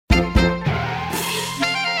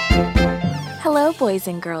Hello, boys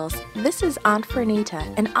and girls. This is Aunt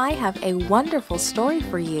Fernita, and I have a wonderful story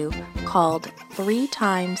for you called 3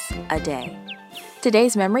 Times a Day.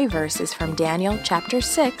 Today's memory verse is from Daniel chapter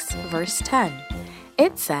 6, verse 10.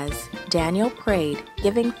 It says, Daniel prayed,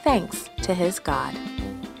 giving thanks to his God.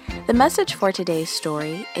 The message for today's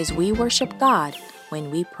story is we worship God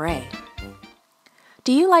when we pray.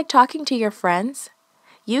 Do you like talking to your friends?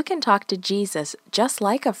 You can talk to Jesus just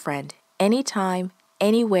like a friend, anytime,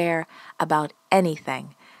 anywhere, about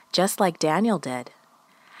anything, just like Daniel did.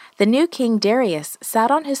 The new King Darius sat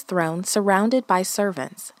on his throne surrounded by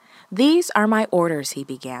servants. These are my orders, he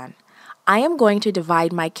began. I am going to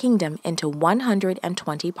divide my kingdom into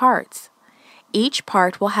 120 parts. Each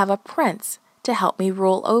part will have a prince to help me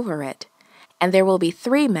rule over it, and there will be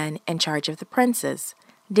 3 men in charge of the princes.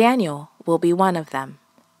 Daniel will be one of them.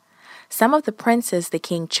 Some of the princes the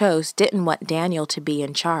king chose didn't want Daniel to be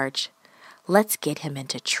in charge. Let's get him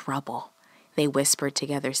into trouble, they whispered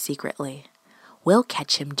together secretly. We'll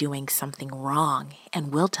catch him doing something wrong,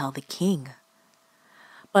 and we'll tell the king.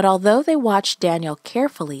 But although they watched Daniel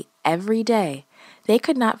carefully every day, they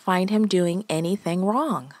could not find him doing anything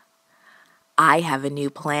wrong. I have a new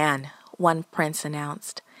plan, one prince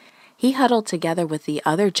announced. He huddled together with the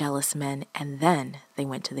other jealous men, and then they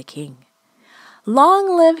went to the king.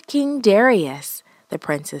 Long live King Darius, the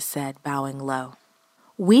princess said, bowing low.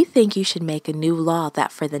 We think you should make a new law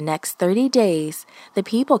that for the next 30 days, the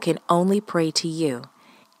people can only pray to you,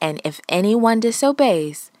 and if anyone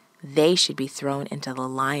disobeys, they should be thrown into the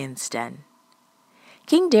lion's den.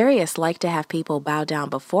 King Darius liked to have people bow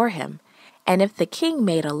down before him, and if the king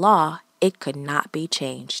made a law, it could not be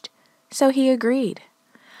changed. So he agreed.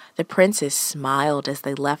 The princes smiled as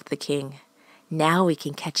they left the king. Now we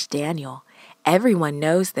can catch Daniel. Everyone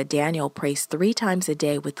knows that Daniel prays 3 times a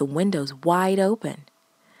day with the windows wide open.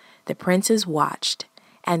 The princes watched,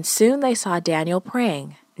 and soon they saw Daniel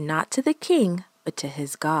praying, not to the king, but to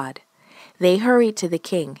his God. They hurried to the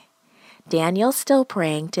king. Daniel's still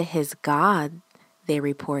praying to his God, they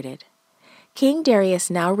reported. King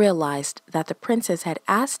Darius now realized that the princes had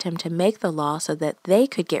asked him to make the law so that they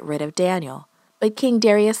could get rid of Daniel. But King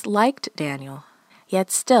Darius liked Daniel.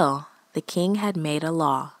 Yet still, the king had made a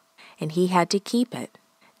law, and he had to keep it.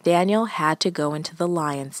 Daniel had to go into the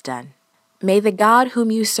lion's den. May the God whom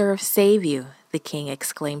you serve save you, the king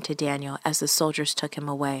exclaimed to Daniel as the soldiers took him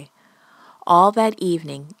away. All that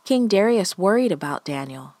evening, King Darius worried about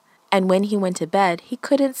Daniel, and when he went to bed, he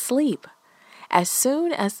couldn't sleep. As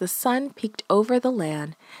soon as the sun peeked over the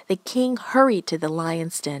land, the king hurried to the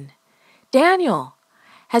lion's den. Daniel,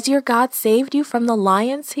 has your God saved you from the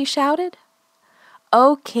lions? He shouted.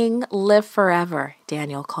 O king, live forever,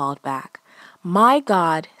 Daniel called back. My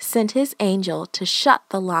God sent his angel to shut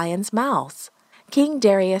the lions' mouths. King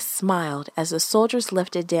Darius smiled as the soldiers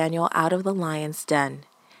lifted Daniel out of the lion's den.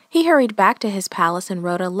 He hurried back to his palace and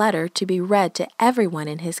wrote a letter to be read to everyone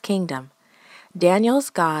in his kingdom.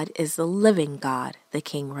 Daniel's God is the living God, the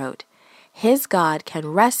king wrote. His God can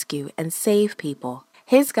rescue and save people.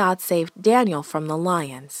 His God saved Daniel from the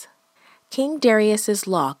lions. King Darius's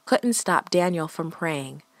law couldn't stop Daniel from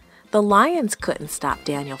praying. The lions couldn't stop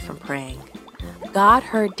Daniel from praying. God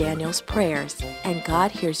heard Daniel's prayers, and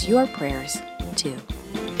God hears your prayers too.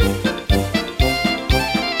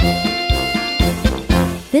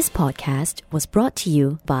 This podcast was brought to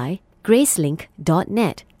you by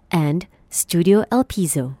Gracelink.net and Studio El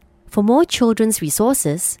Piso. For more children's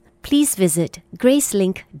resources, please visit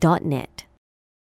Gracelink.net.